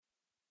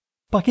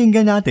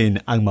Pakinggan natin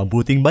ang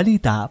mabuting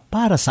balita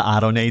para sa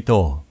araw na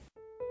ito.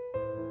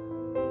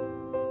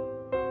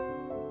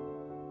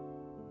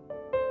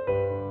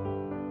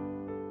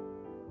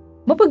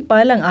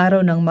 Mapagpalang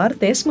araw ng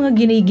Martes, mga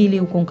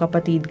ginigiliw kong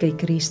kapatid kay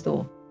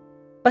Kristo.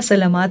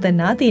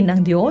 Pasalamatan natin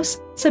ang Diyos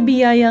sa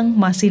biyayang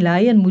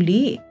masilayan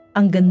muli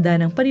ang ganda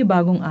ng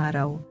panibagong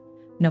araw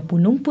na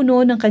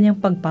punong-puno ng kanyang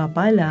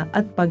pagpapala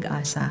at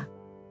pag-asa.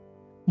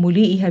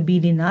 Muli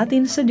ihabilin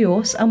natin sa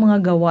Diyos ang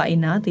mga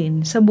gawain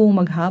natin sa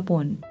buong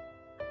maghapon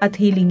at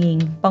hilinging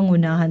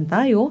pangunahan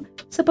tayo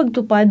sa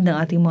pagtupad ng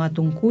ating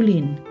mga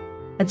tungkulin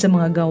at sa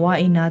mga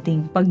gawain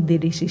nating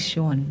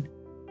pagdedesisyon.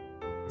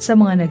 Sa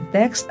mga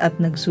nag-text at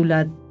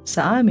nagsulat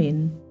sa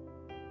amin,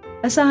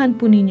 asahan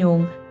po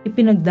ninyong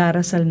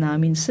ipinagdarasal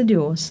namin sa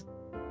Diyos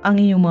ang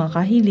inyong mga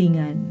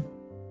kahilingan.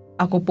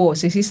 Ako po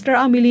si Sister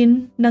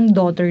Ameline ng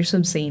Daughters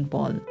of St.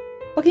 Paul.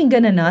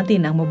 Pakinggan na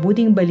natin ang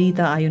mabuting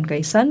balita ayon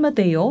kay San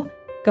Mateo,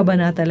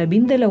 Kabanata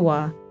 12,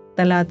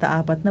 talata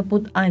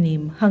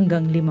 46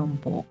 hanggang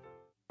 50.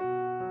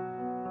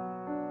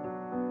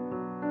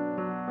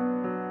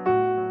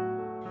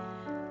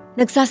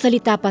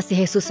 Nagsasalita pa si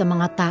Jesus sa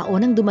mga tao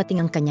nang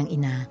dumating ang kanyang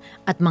ina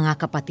at mga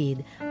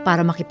kapatid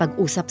para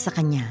makipag-usap sa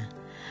kanya.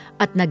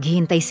 At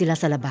naghihintay sila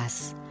sa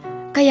labas.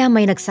 Kaya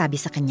may nagsabi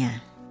sa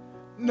kanya,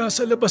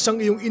 "Nasa labas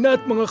ang iyong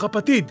ina at mga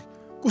kapatid.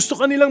 Gusto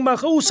ka nilang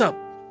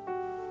makausap."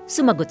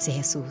 Sumagot si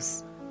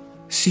Jesus,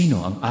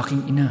 "Sino ang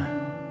aking ina?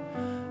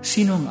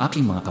 Sino ang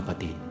aking mga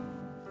kapatid?"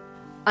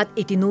 At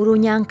itinuro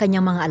niya ang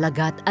kanyang mga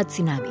alagad at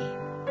sinabi,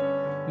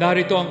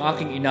 "Narito ang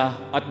aking ina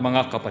at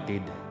mga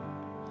kapatid,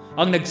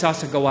 ang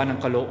nagsasagawa ng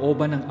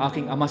kalooban ng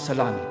aking Ama sa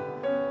langit,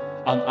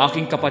 ang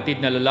aking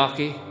kapatid na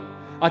lalaki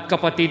at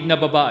kapatid na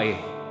babae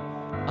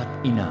at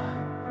ina."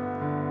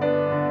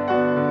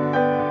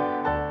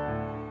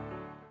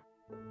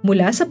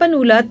 Mula sa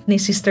panulat ni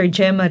Sister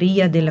Gemma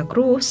Maria de la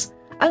Cruz,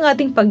 ang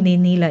ating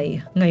pagninilay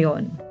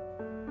ngayon.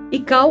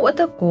 Ikaw at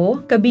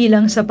ako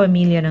kabilang sa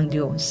pamilya ng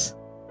Diyos.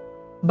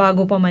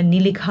 Bago pa man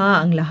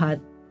nilikha ang lahat,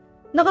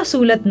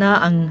 nakasulat na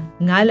ang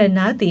ngalan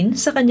natin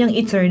sa kanyang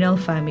eternal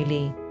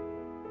family.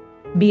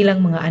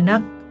 Bilang mga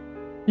anak,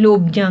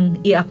 loob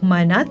niyang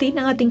iakma natin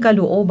ang ating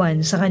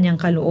kalooban sa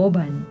kanyang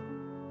kalooban.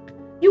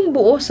 Yung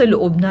buo sa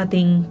loob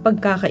nating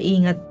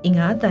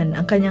pagkakaingat-ingatan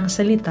ang kanyang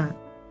salita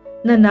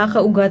na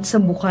nakaugat sa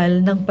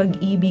bukal ng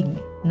pag-ibig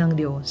ng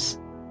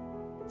Diyos.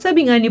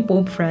 Sabi nga ni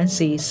Pope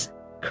Francis,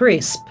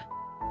 crisp,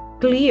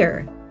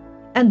 clear,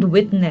 and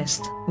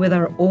witnessed with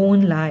our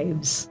own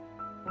lives.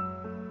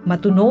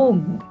 Matunog,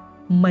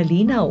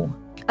 malinaw,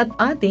 at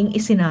ating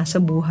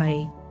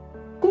isinasabuhay.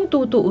 Kung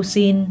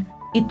tutuusin,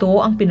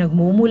 ito ang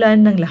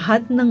pinagmumulan ng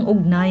lahat ng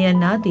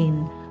ugnayan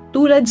natin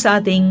tulad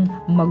sa ating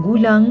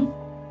magulang,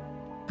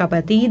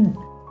 kapatid,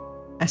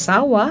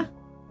 asawa,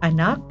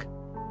 anak,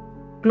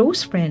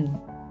 close friend.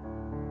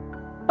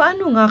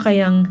 Paano nga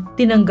kayang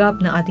tinanggap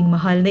ng ating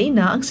mahal na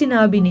ina ang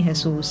sinabi ni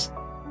Jesus?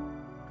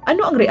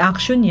 Ano ang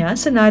reaksyon niya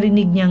sa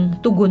narinig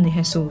niyang tugon ni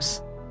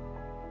Jesus?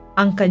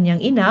 Ang kanyang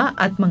ina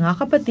at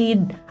mga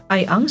kapatid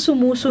ay ang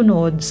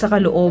sumusunod sa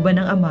kalooban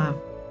ng Ama.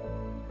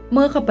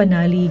 Mga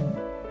kapanalig,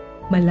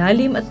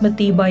 malalim at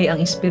matibay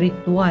ang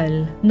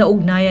espiritual na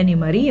ugnayan ni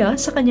Maria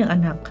sa kanyang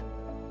anak.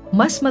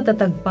 Mas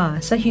matatag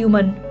pa sa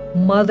human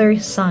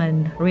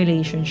mother-son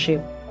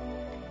relationship.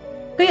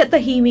 Kaya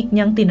tahimik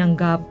niyang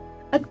tinanggap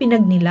at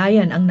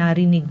pinagnilayan ang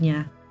narinig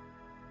niya.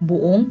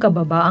 Buong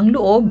kababaang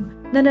loob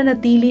na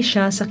nanatili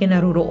siya sa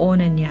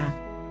kinaroroonan niya.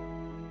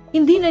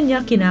 Hindi na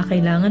niya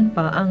kinakailangan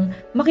pa ang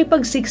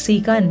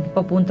makipagsiksikan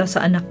papunta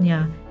sa anak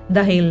niya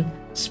dahil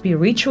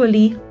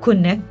spiritually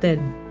connected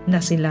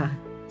na sila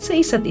sa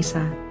isa't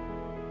isa.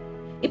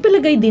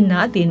 Ipalagay din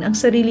natin ang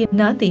sarili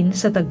natin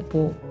sa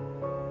tagpo.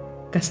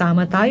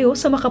 Kasama tayo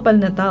sa makapal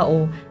na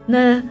tao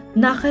na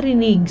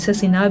nakarinig sa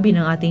sinabi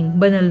ng ating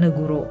banal na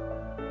guro.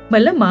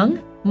 Malamang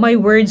may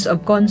words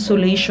of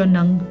consolation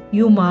ng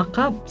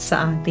yumakap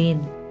sa atin.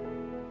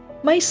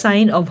 May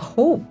sign of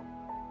hope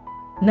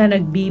na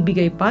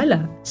nagbibigay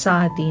pala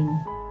sa atin.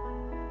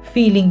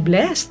 Feeling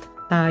blessed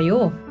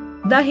tayo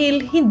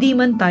dahil hindi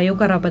man tayo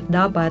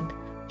karapat-dapat,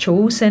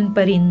 chosen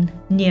pa rin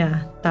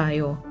niya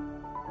tayo.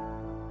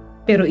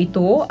 Pero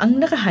ito ang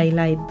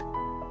naka-highlight.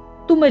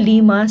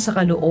 Tumalima sa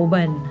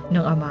kalooban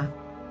ng Ama,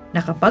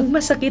 na kapag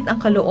masakit ang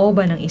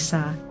kalooban ng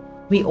isa,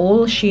 we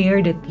all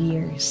share the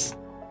tears.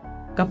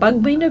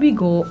 Kapag may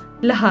nabigo,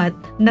 lahat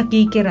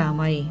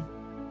nakikiramay.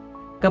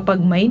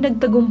 Kapag may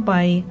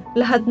nagtagumpay,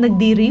 lahat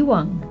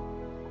nagdiriwang.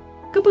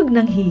 Kapag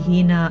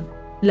nanghihina,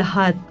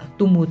 lahat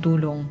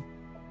tumutulong.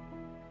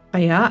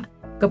 Kaya,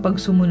 kapag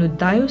sumunod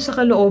tayo sa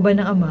kalooban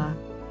ng Ama,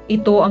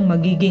 ito ang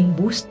magiging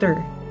booster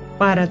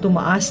para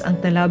tumaas ang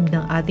talab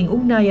ng ating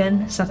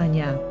ugnayan sa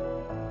Kanya.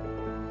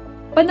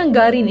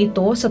 Pananggarin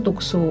ito sa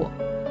tukso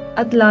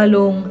at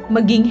lalong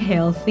maging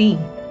healthy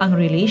ang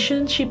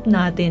relationship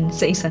natin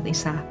sa isa't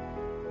isa.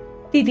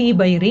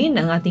 Titibay rin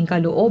ang ating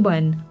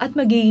kalooban at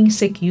magiging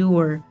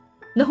secure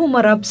na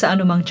humarap sa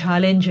anumang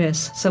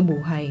challenges sa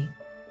buhay.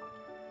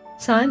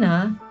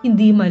 Sana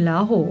hindi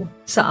malaho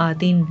sa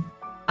atin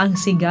ang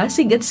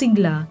sigasig at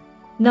sigla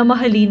na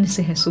mahalin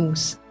si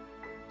Jesus.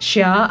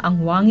 Siya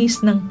ang wangis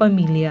ng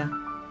pamilya.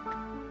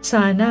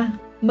 Sana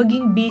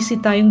maging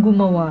busy tayong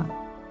gumawa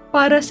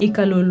para sa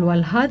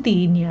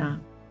ikaluluwalhati niya.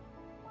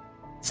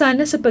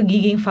 Sana sa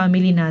pagiging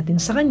family natin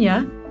sa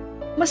Kanya,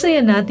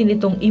 masaya natin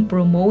itong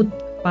i-promote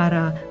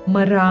para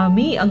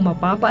marami ang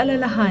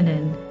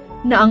mapapaalalahanan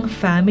na ang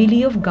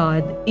family of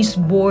God is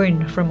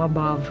born from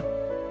above.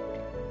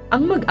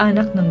 Ang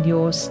mag-anak ng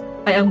Diyos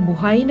ay ang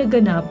buhay na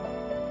ganap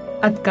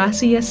at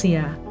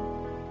kasiyasiya.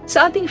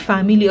 Sa ating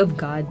family of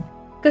God,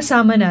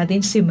 kasama natin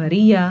si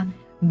Maria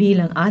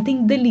bilang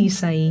ating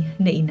dalisay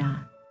na ina.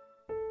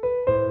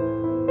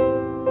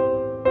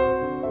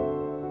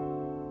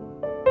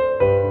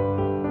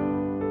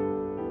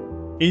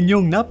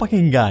 Inyong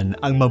napakinggan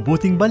ang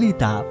mabuting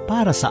balita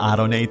para sa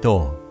araw na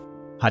ito.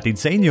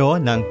 Hatid sa inyo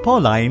ng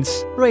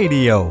Paulines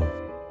Radio.